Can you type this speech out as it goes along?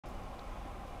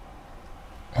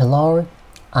Hello,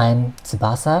 I'm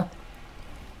Tsubasa.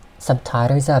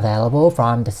 Subtitles are available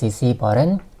from the CC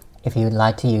button if you'd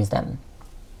like to use them.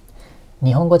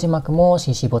 日本語字幕も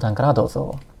CC ボタンからどう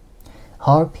ぞ。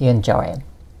Hope you enjoy it.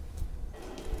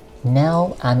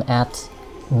 Now I'm at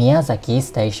Miyazaki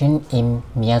Station in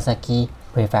Miyazaki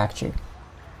Prefecture.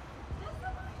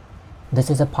 This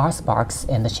is a parse box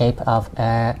in the shape of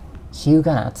a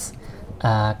Huguenot,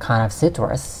 a kind of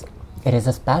citrus. It is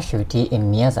a specialty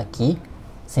in Miyazaki,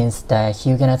 since the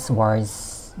Huguenots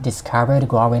was discovered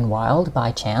growing wild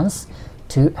by chance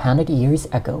 200 years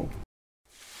ago.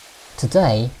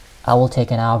 Today, I will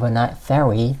take an overnight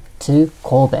ferry to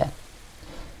Kobe,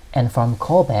 and from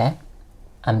Kobe,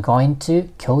 I'm going to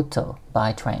KYOTO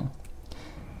by train.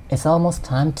 It's almost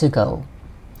time to go.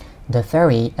 The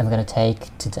ferry I'm going to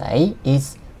take today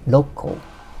is Rokko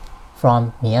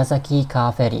from Miyazaki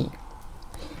Ferry.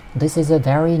 This is a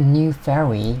very new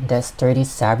ferry that started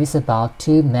service about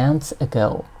 2 months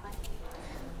ago.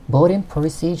 Boarding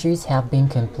procedures have been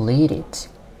completed.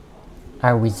 I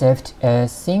reserved a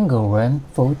single room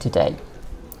for today.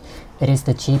 It is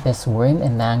the cheapest room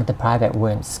among the private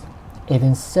rooms.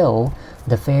 Even so,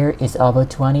 the fare is over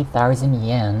 20,000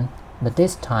 yen, but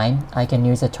this time I can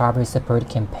use a travel support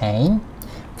campaign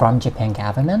from Japan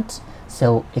government,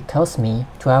 so it cost me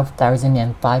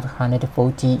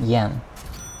 12,540 yen.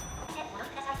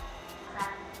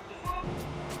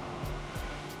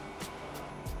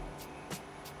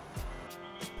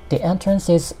 The entrance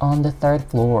is on the 3rd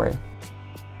floor,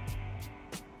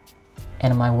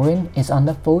 and my room is on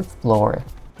the 4th floor.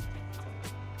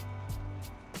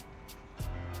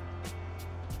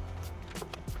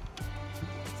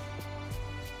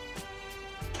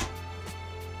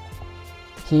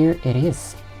 Here it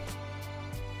is.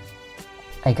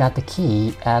 I got the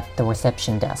key at the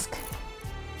reception desk.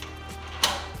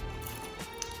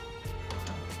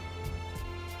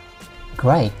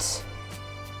 Great!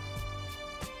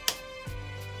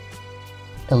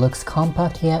 It looks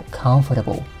compact yet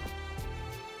comfortable.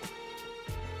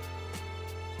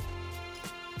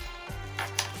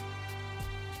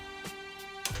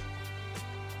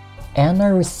 And I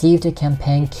received a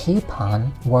campaign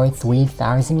coupon worth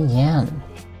 3,000 yen.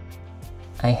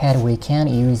 We can't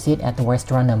use it at the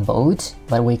restaurant and boat,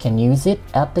 but we can use it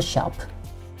at the shop.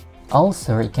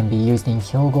 Also, it can be used in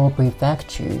Hyogo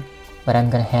Prefecture, but I'm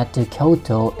gonna head to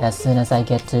KYOTO as soon as I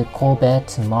get to Kobe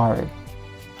tomorrow.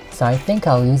 So I think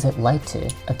I'll use it later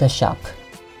at the shop.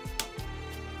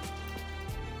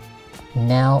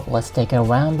 Now let's take a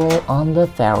ramble on the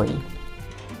ferry.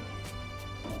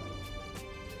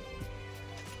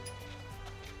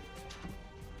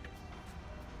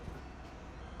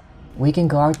 We can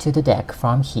go out to the deck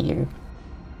from here.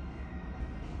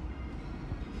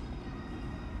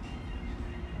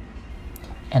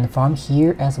 And from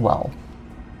here as well.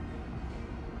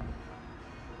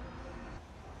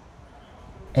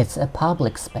 It's a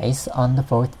public space on the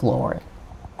 4th floor.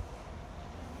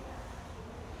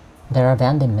 There are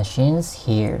vending machines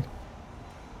here.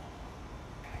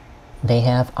 They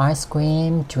have ice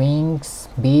cream, drinks,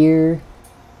 beer,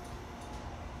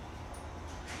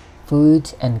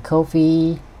 food and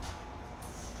coffee.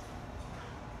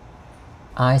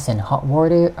 Ice and hot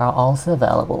water are also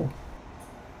available.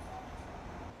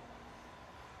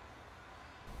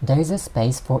 There is a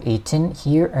space for eating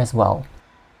here as well.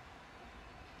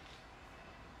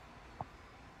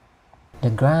 The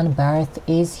grand bath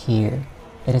is here.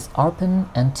 It is open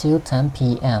until 10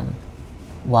 p.m.,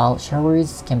 while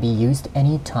showers can be used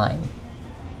anytime.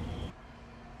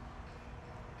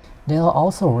 There are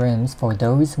also rooms for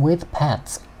those with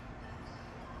pets.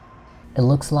 It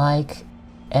looks like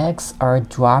eggs are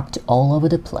dropped all over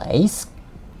the place,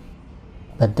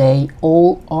 but they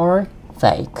all are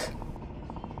fake.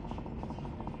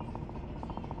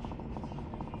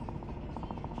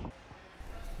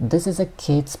 This is a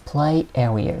kids' play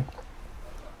area.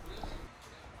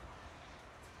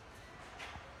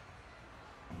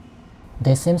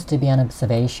 There seems to be an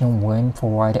observation room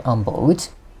forward on board.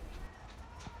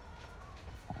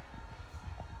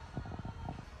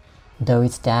 Though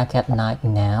it's dark at night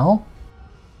now,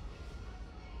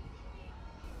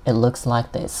 it looks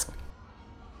like this.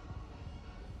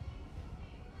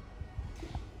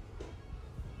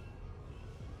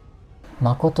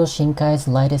 Makoto Shinkai's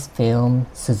latest film,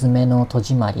 Suzume no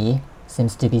Tojimari,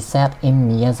 seems to be set in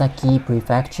Miyazaki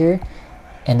Prefecture,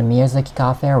 and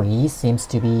Miyazaki Ferry seems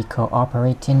to be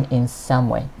cooperating in some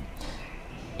way.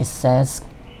 It says,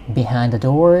 "Behind the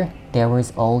door, there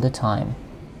is all the time."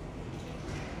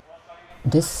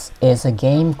 This is a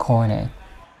game corner.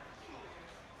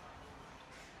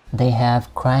 They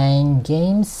have crying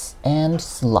games and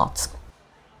slots.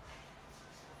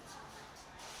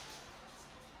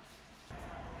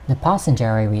 The passenger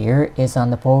area is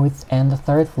on the 4th and the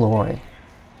 3rd floor.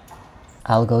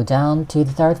 I'll go down to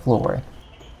the 3rd floor.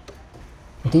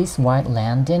 This white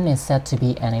landing is said to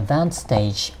be an event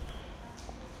stage.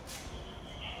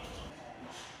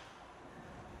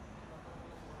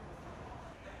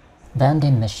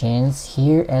 Vending machines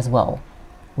here as well.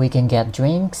 We can get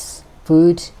drinks,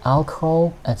 food,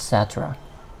 alcohol, etc.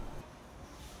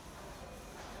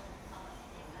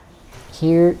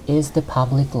 Here is the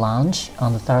public lounge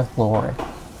on the 3rd floor.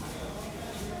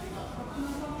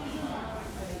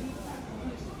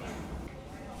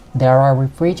 There are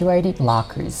refrigerated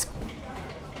lockers.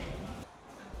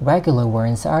 Regular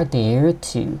ones are there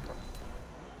too.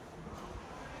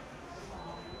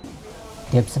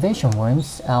 The observation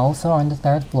rooms are also on the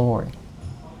 3rd floor.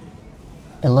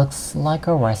 It looks like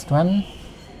a restaurant,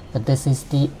 but this is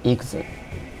the exit.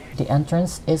 The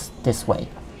entrance is this way.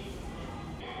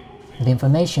 The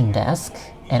information desk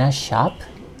and a shop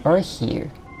are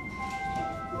here.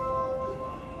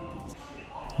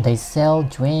 They sell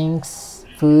drinks,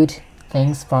 food,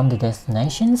 things from the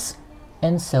destinations,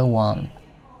 and so on.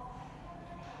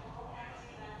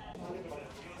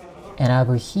 And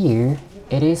over here,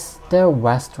 it is the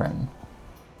restaurant.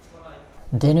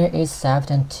 Dinner is served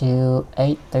until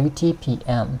 8:30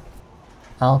 p.m.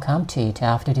 I'll come to it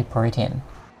after departing.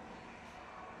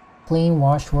 Clean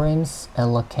washrooms are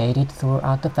located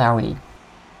throughout the ferry.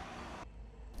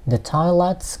 The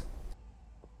toilets,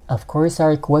 of course,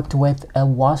 are equipped with a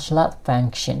washlet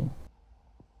function.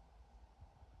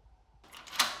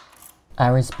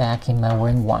 I was back in my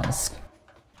room once.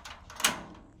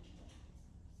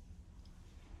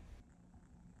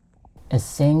 A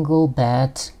single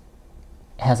bed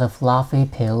has a fluffy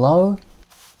pillow,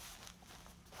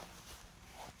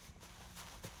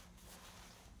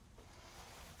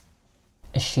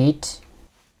 a sheet,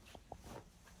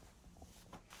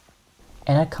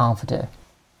 and a comforter.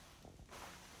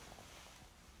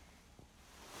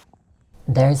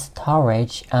 There's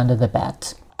storage under the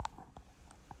bed.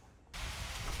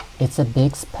 It's a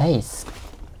big space.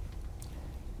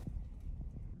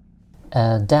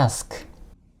 A desk.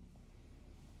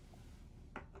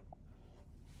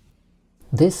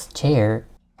 This chair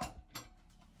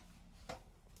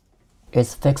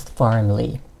is fixed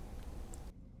firmly.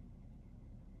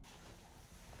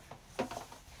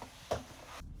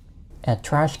 A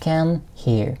trash can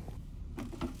here.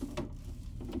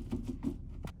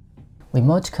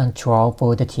 Remote control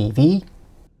for the TV.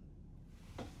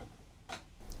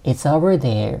 It's over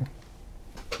there.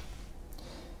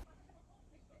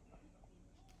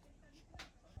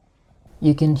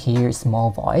 You can hear a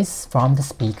small voice from the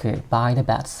speaker by the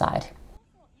bedside.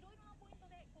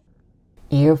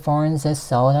 Earphones are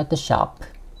sold at the shop.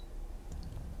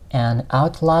 An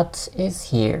outlet is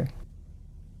here.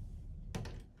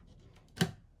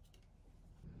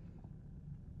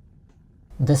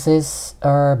 This is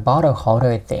a bottle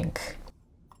holder, I think.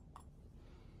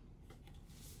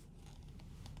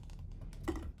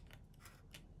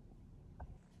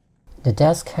 The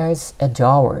desk has a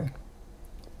drawer.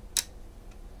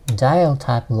 Dial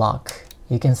type lock.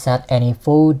 You can set any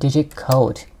 4-digit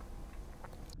code.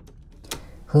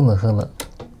 Humu.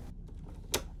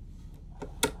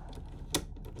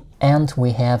 And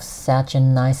we have such a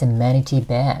nice amenity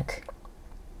bag.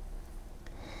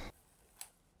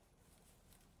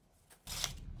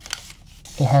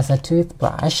 It has a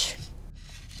toothbrush,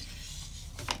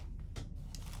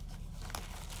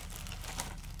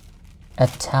 a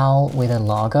towel with a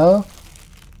logo,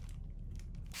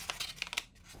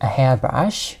 a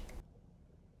hairbrush,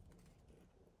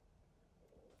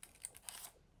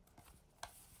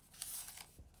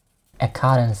 a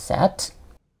cotton set,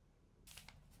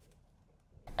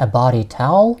 a body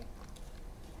towel,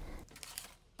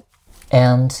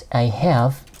 and I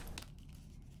have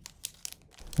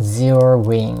 0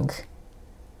 ring,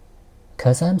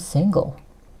 'cause I'm single.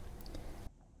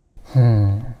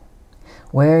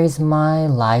 Where is my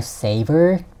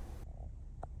lifesaver?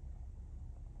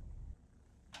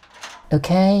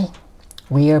 Okay,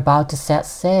 we are about to set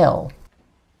sail.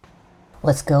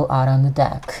 Let's go out on the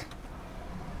deck.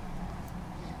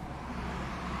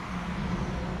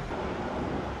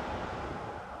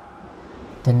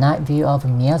 The night view of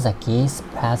Miyazaki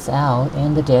spreads out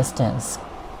in the distance.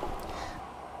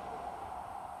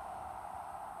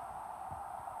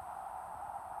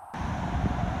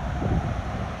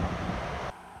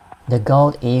 The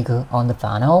gold eagle on the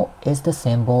funnel is the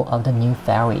symbol of the new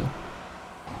ferry.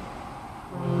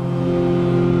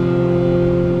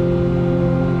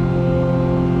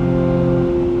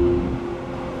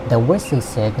 The whistle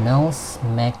signals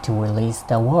make to release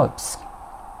the warps.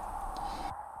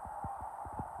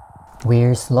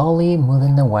 We're slowly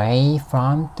moving away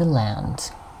from the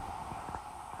land.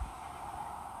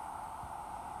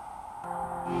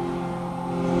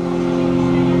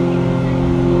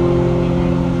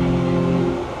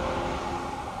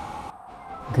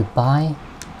 Goodbye,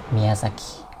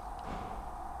 Miyazaki.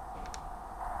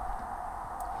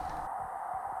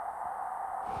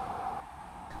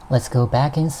 Let's go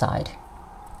back inside.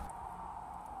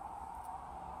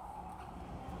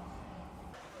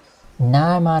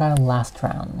 Now I'm at our last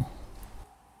round.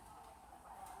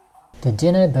 The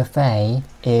dinner buffet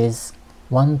is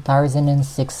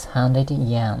 1,600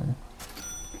 yen.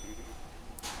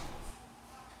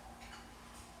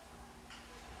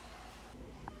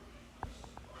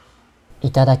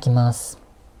 Itadakimasu.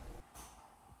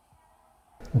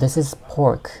 This is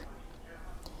pork.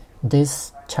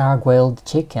 This char-grilled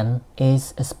chicken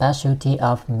is a specialty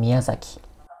of Miyazaki.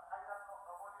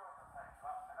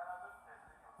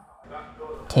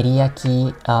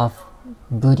 Teriyaki of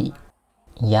buri,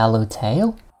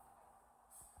 yellowtail,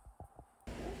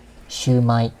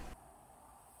 shumai.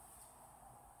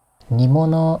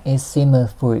 Nimono is simmer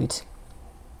fruit.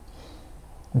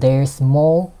 There's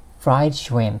small fried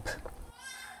shrimp.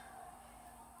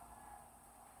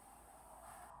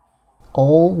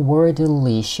 All were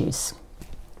delicious.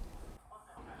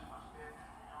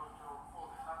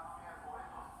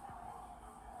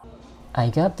 I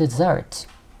got dessert.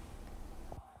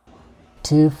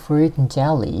 2 fruit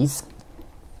jellies,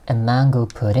 a mango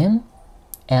pudding,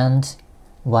 and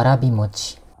warabi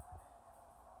mochi.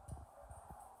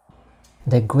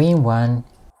 The green one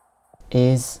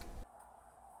is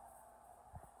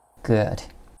good.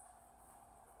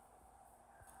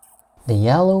 The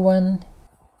yellow one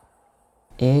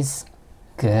is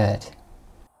good.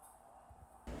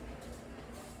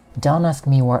 Don't ask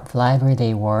me what flavor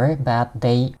they were, but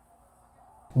they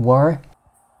were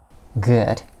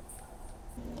good.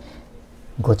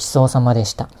 ごちそうさまで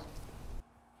した。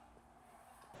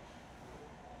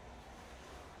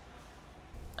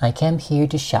I came here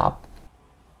to shop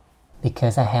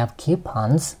because I have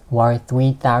coupons worth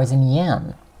 3,000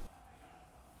 yen.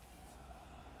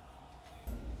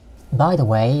 By the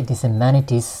way, this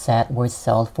amenities set was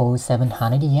sold for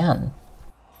 700 yen.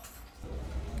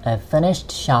 I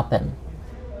finished shopping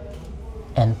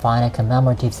and find a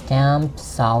commemorative stamp,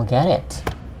 so I'll get it.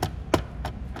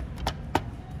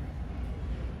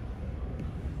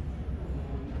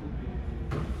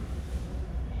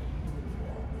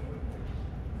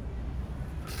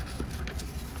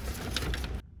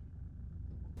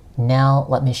 Now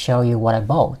let me show you what I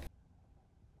bought.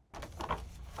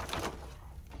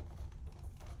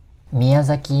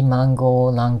 Miyazaki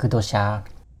mango langdosha.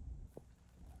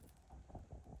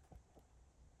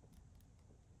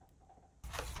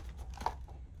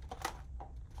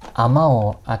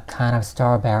 Amao, a kind of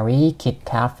strawberry Kit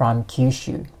Kat from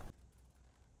Kyushu.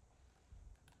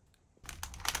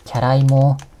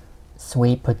 Karaimo,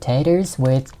 sweet potatoes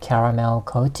with caramel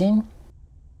coating.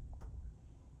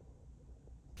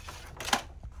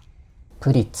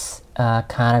 Puritz, a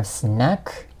kind of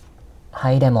snack.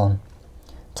 Haidemon,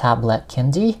 tablet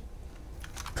candy.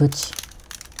 Puchi,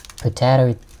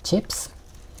 potato chips.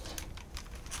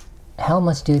 How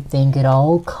much do you think it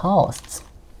all costs?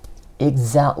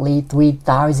 Exactly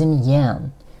 3,000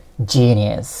 yen.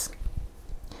 Genius.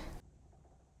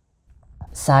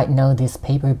 Side note, this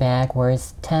paper bag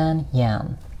was 10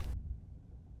 yen.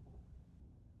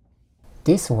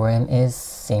 This worm is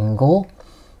single,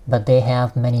 but they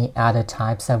have many other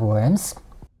types of worms.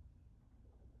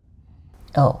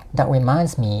 Oh, that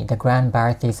reminds me, the grand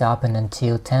bath is open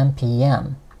until 10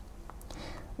 p.m.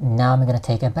 Now I'm gonna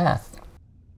take a bath.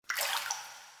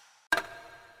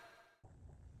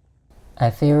 I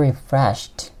feel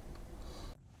refreshed.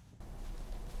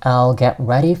 I'll get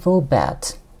ready for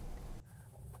bed.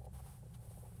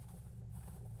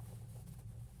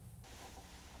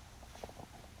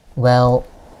 Well,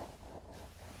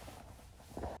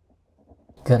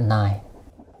 good night.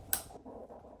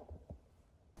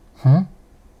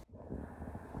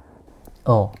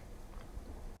 Oh.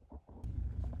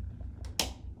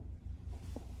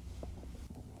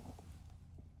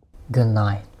 Good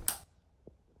night.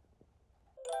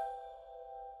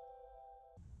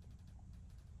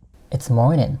 It's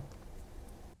morning.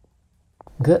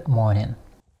 Good morning.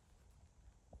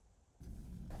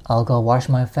 I'll go wash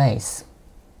my face.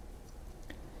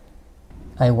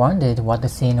 I wondered what the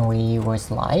scenery was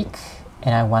like,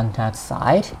 and I went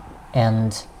outside,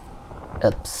 and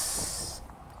oops.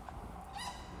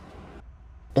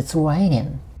 It's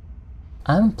raining.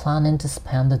 I'm planning to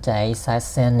spend the day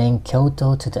sightseeing in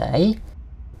Kyoto today.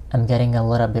 I'm getting a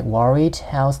little bit worried.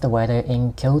 How's the weather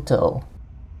in Kyoto?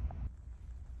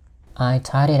 I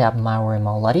tidied up my room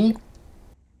already.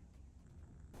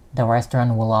 The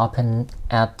restaurant will open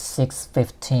at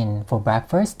 6:15 for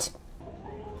breakfast.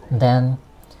 Then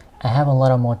I have a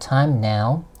little more time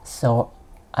now, so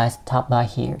I stop by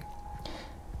here.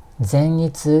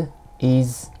 Zenitsu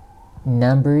is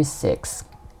number 6.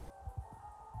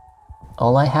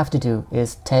 All I have to do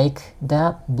is take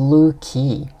that blue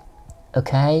key,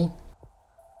 okay?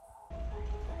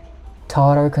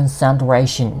 Total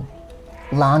concentration.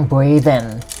 Long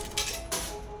breathing.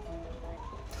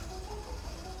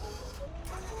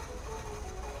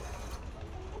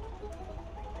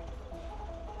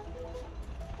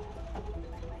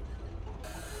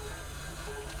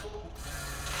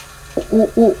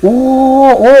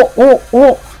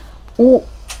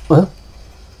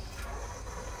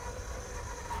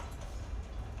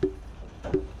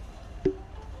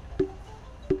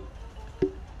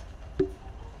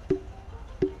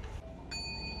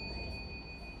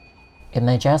 It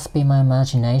may just be my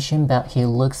imagination, but he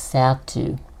looks sad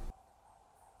too.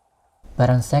 But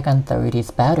on second thought,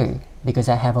 it's better because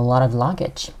I have a lot of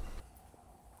luggage.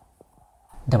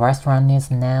 The restaurant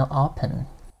is now open.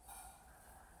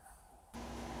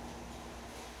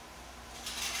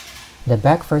 The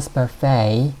breakfast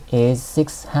buffet is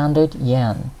 600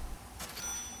 yen.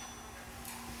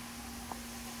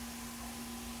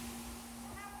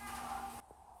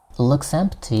 It looks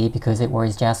empty because it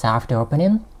was just after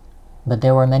opening, but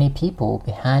there were many people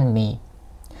behind me.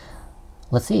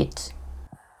 Let's eat.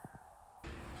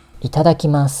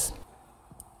 Itadakimasu.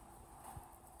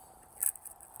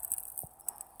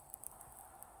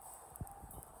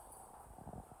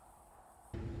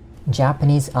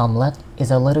 Japanese omelette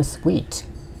is a little sweet.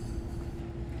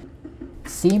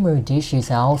 Seafood dishes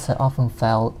also often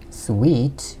felt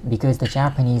sweet because the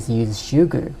Japanese use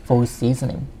sugar for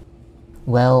seasoning.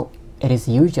 Well, it is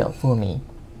usual for me.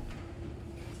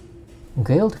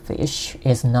 Grilled fish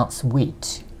is not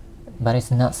sweet, but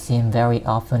it's not seen very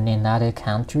often in other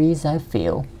countries, I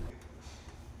feel.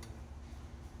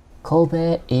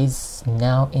 Kobe is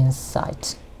now in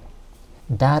sight.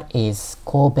 That is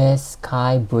Kobe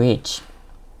Sky Bridge.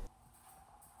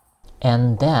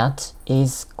 And that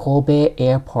is Kobe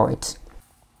Airport.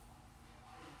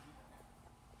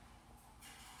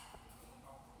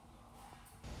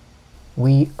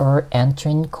 We are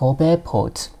entering Kobe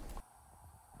Port.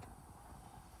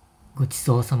 ごち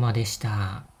そうさまでし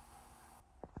た。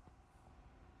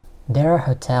 There are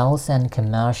hotels and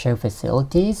commercial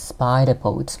facilities by the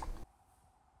port.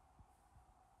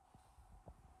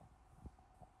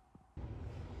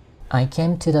 I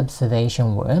came to the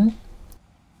observation room.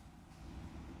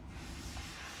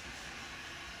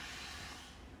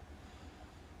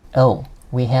 Oh,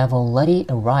 we have already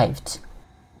arrived.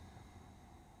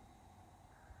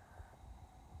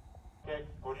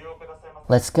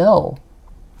 Let's go.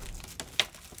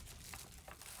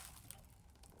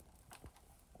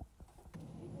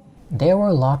 There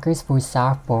were lockers for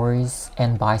surfboards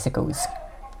and bicycles.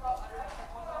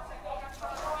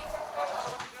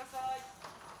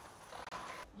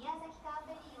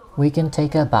 We can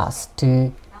take a bus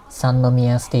to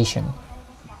Sannomiya Station.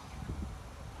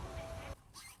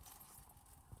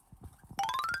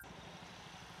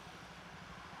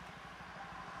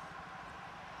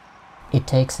 It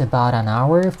takes about an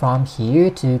hour from here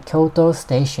to KYOTO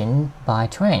Station by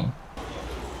train.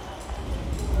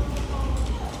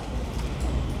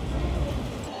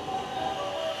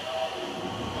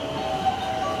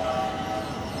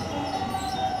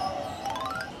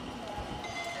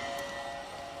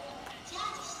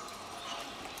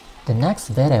 The next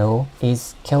video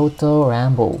is KYOTO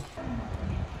Ramble.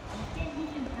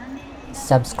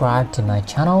 Subscribe to my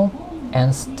channel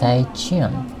and stay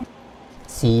tuned.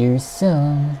 See you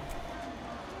soon!